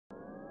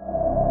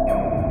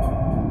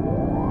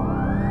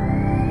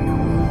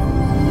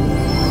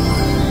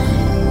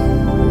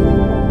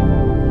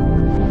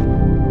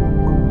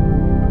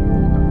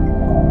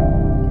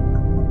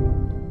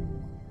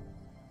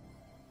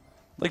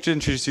like to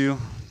introduce you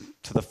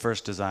to the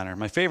first designer,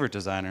 my favorite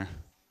designer,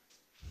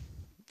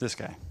 this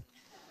guy.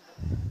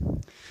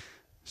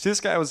 See,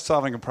 this guy was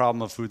solving a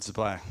problem of food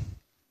supply.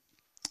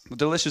 The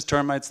delicious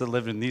termites that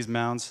lived in these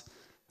mounds,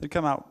 they'd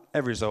come out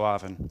every so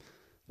often.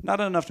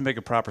 Not enough to make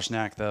a proper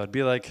snack, though. It'd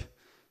be like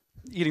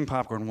eating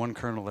popcorn one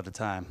kernel at a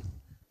time.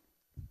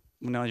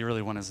 When all you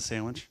really want is a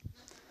sandwich.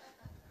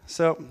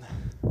 So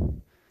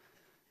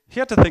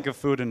he had to think of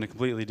food in a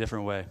completely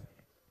different way.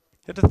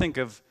 He had to think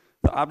of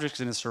the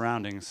objects in his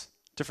surroundings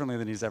differently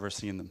than he's ever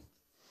seen them.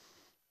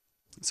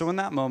 So in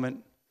that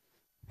moment,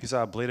 he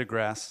saw a blade of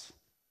grass,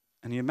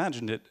 and he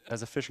imagined it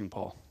as a fishing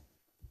pole.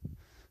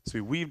 So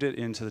he weaved it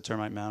into the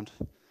termite mound,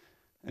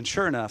 and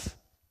sure enough,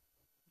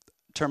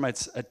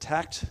 termites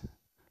attacked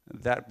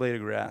that blade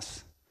of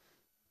grass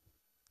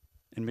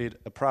and made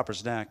a proper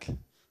snack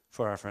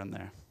for our friend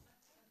there.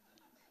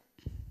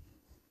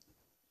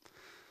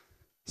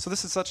 So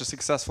this is such a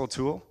successful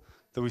tool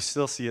that we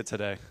still see it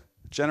today,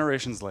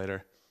 generations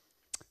later.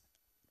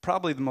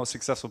 Probably the most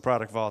successful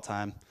product of all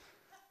time.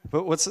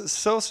 But what's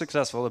so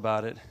successful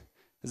about it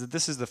is that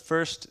this is the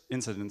first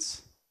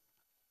incidence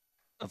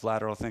of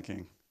lateral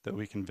thinking that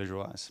we can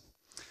visualize.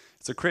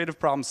 It's a creative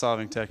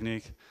problem-solving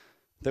technique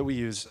that we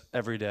use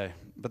every day.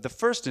 But the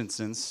first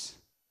instance,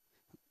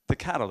 the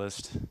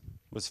catalyst,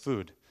 was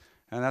food.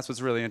 And that's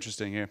what's really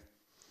interesting here.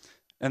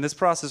 And this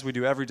process we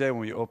do every day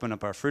when we open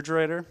up our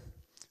refrigerator.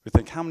 We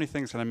think, how many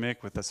things can I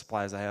make with the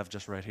supplies I have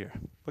just right here?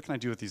 What can I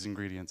do with these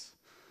ingredients?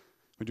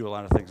 We do a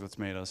lot of things with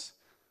tomatoes.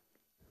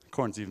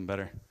 Corn's even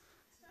better.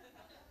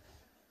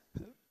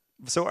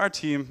 So our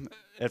team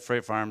at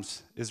Freight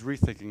Farms is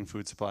rethinking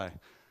food supply.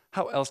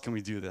 How else can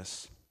we do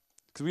this?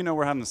 Because we know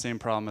we're having the same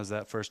problem as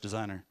that first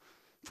designer.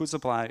 Food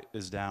supply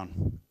is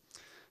down.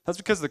 That's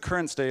because the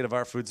current state of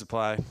our food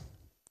supply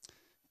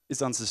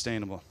is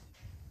unsustainable.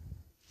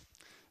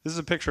 This is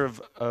a picture of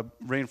a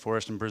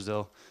rainforest in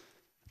Brazil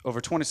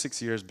over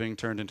 26 years being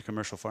turned into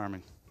commercial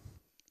farming.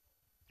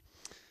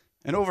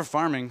 And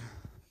over-farming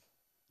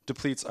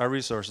depletes our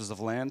resources of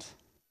land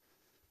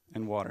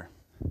and water.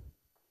 And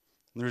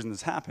the reason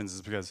this happens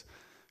is because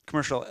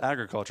commercial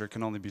agriculture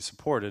can only be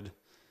supported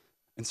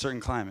in certain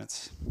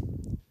climates.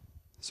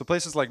 So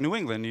places like New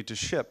England need to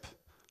ship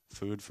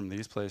food from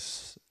these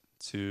places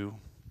to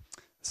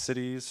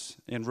cities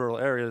and rural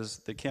areas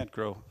that can't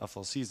grow a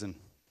full season.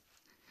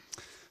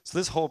 So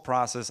this whole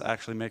process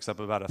actually makes up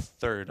about a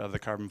third of the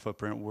carbon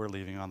footprint we're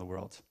leaving on the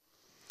world.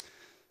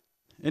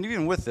 And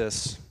even with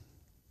this,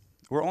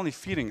 we're only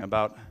feeding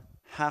about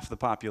half the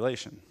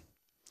population.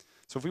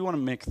 So if we want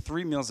to make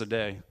 3 meals a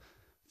day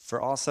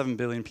for all 7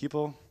 billion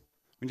people,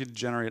 we need to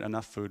generate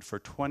enough food for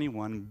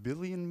 21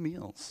 billion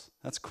meals.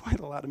 That's quite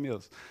a lot of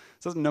meals.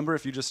 So that's a number,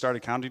 if you just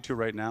started counting to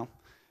right now,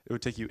 it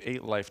would take you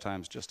 8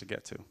 lifetimes just to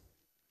get to.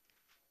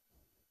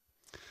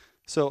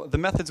 So the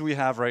methods we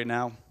have right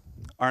now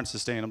aren't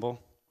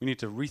sustainable. We need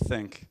to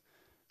rethink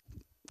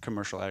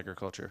commercial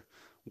agriculture.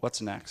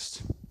 What's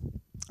next?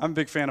 I'm a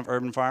big fan of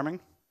urban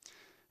farming,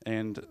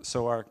 and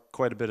so are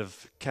quite a bit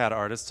of CAD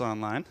artists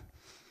online.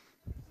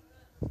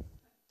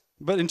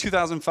 But in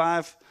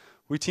 2005,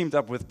 we teamed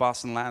up with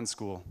Boston Latin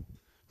School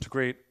to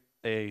create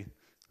an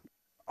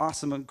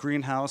awesome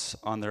greenhouse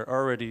on their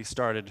already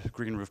started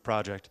green roof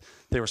project.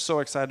 They were so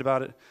excited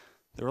about it.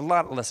 They were a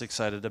lot less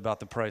excited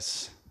about the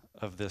price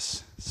of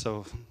this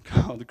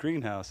so-called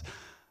greenhouse.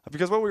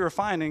 Because what we were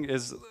finding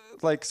is,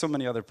 like so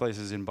many other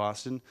places in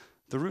Boston,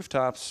 the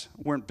rooftops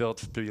weren't built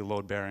to be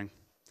load-bearing.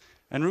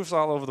 And roofs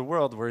all over the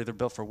world were either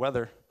built for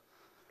weather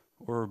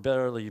or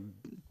barely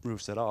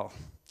roofs at all.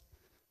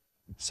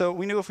 So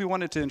we knew if we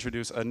wanted to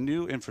introduce a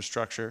new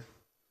infrastructure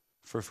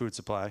for food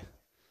supply,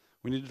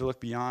 we needed to look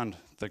beyond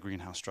the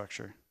greenhouse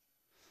structure,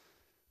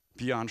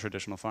 beyond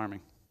traditional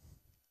farming.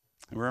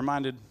 And we're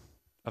reminded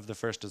of the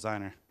first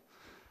designer.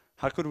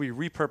 How could we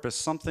repurpose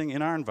something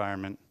in our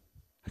environment?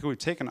 How could we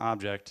take an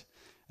object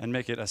and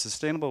make it a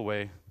sustainable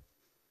way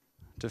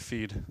to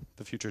feed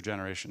the future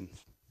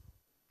generations?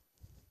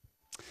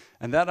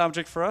 And that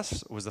object for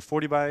us was the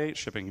 40x8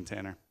 shipping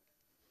container.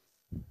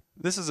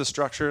 This is a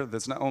structure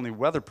that's not only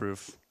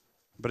weatherproof,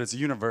 but it's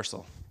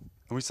universal.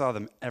 And we saw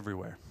them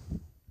everywhere.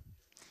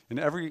 In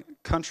every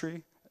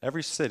country,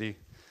 every city,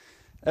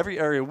 every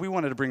area we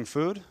wanted to bring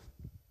food,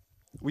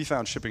 we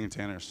found shipping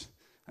containers.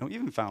 And we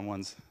even found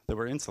ones that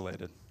were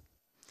insulated.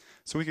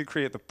 So we could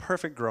create the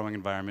perfect growing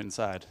environment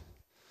inside.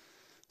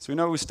 So we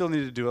know we still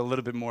need to do a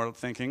little bit more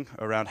thinking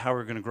around how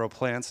we're going to grow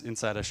plants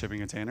inside a shipping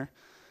container.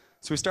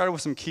 So we started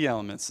with some key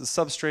elements: the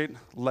substrate,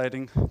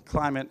 lighting,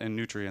 climate, and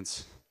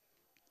nutrients.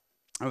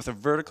 And with a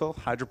vertical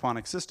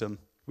hydroponic system,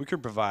 we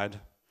could provide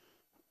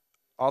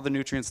all the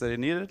nutrients that it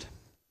needed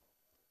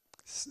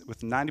with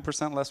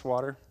 90% less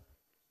water,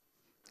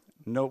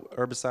 no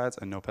herbicides,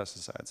 and no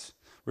pesticides.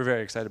 We're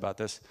very excited about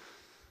this.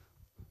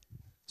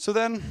 So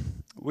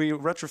then we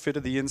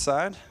retrofitted the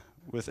inside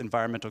with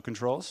environmental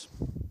controls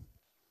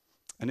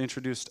and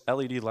introduced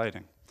LED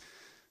lighting.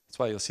 That's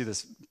why you'll see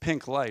this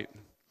pink light.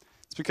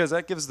 It's because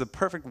that gives the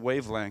perfect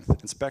wavelength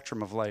and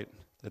spectrum of light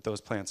that those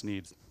plants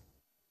need.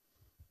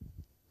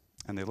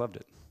 And they loved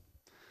it.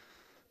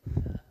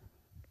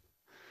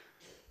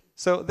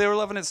 So they were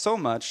loving it so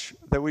much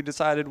that we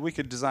decided we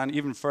could design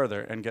even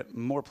further and get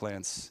more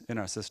plants in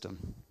our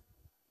system.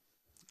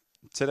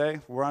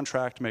 Today, we're on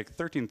track to make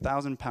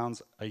 13,000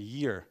 pounds a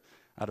year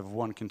out of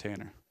one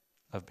container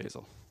of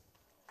basil.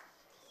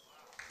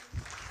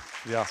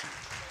 Be awesome.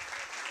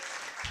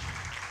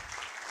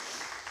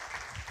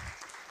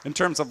 In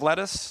terms of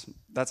lettuce,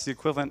 that's the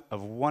equivalent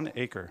of 1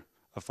 acre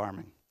of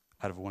farming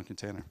out of one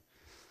container.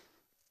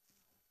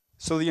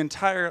 So the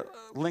entire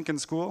Lincoln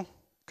School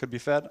could be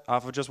fed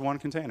off of just one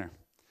container.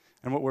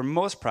 And what we're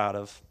most proud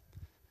of,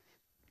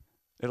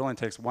 it only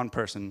takes one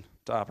person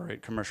to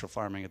operate commercial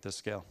farming at this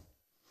scale,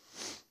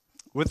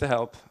 with the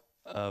help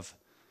of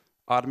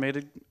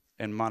automated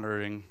and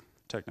monitoring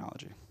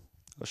technology.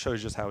 I'll show you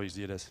just how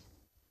easy it is.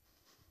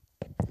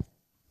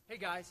 Hey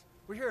guys,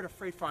 we're here at a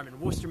freight farm in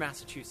Worcester,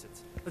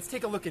 Massachusetts. Let's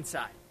take a look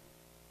inside.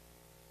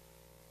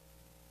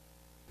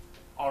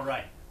 All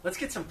right, let's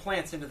get some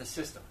plants into the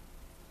system.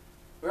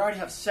 We already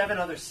have 7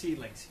 other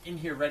seedlings in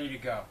here ready to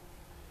go.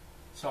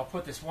 So I'll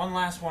put this one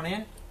last one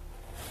in,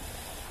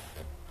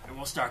 and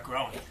we'll start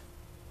growing.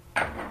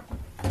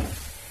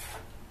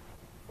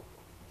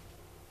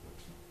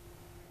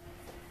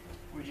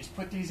 We just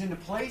put these into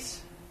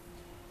place,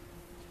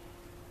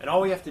 and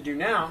all we have to do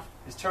now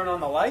is turn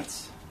on the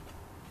lights,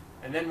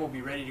 and then we'll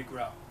be ready to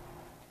grow.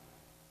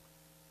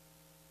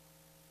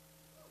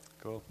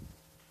 Cool.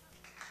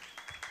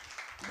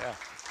 Yeah.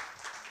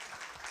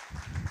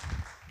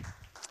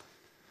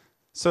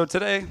 So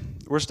today,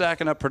 we're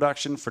stacking up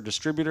production for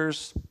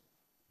distributors,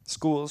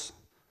 schools,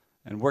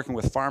 and working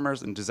with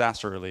farmers in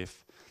disaster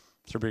relief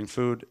to bring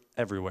food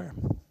everywhere.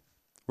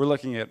 We're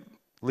looking at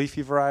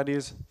leafy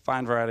varieties,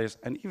 fine varieties,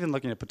 and even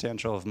looking at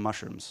potential of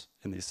mushrooms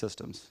in these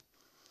systems.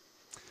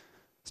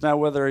 So now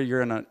whether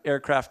you're in an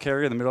aircraft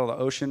carrier in the middle of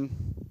the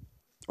ocean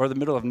or the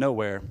middle of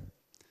nowhere,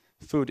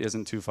 food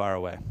isn't too far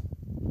away.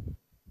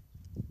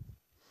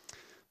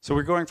 So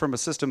we're going from a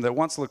system that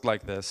once looked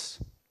like this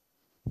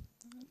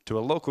to a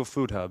local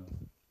food hub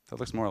that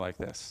looks more like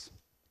this.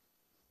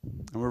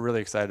 And we're really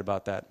excited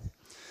about that.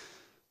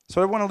 So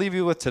what I want to leave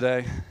you with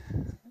today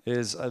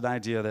is an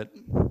idea that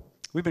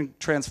we've been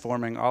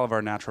transforming all of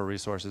our natural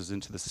resources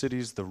into the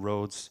cities, the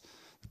roads,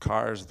 the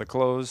cars, the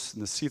clothes,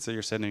 and the seats that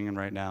you're sitting in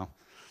right now.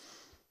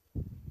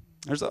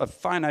 There's a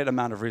finite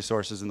amount of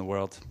resources in the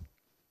world.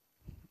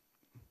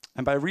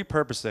 And by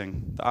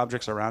repurposing the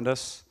objects around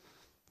us,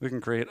 we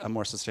can create a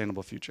more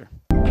sustainable future.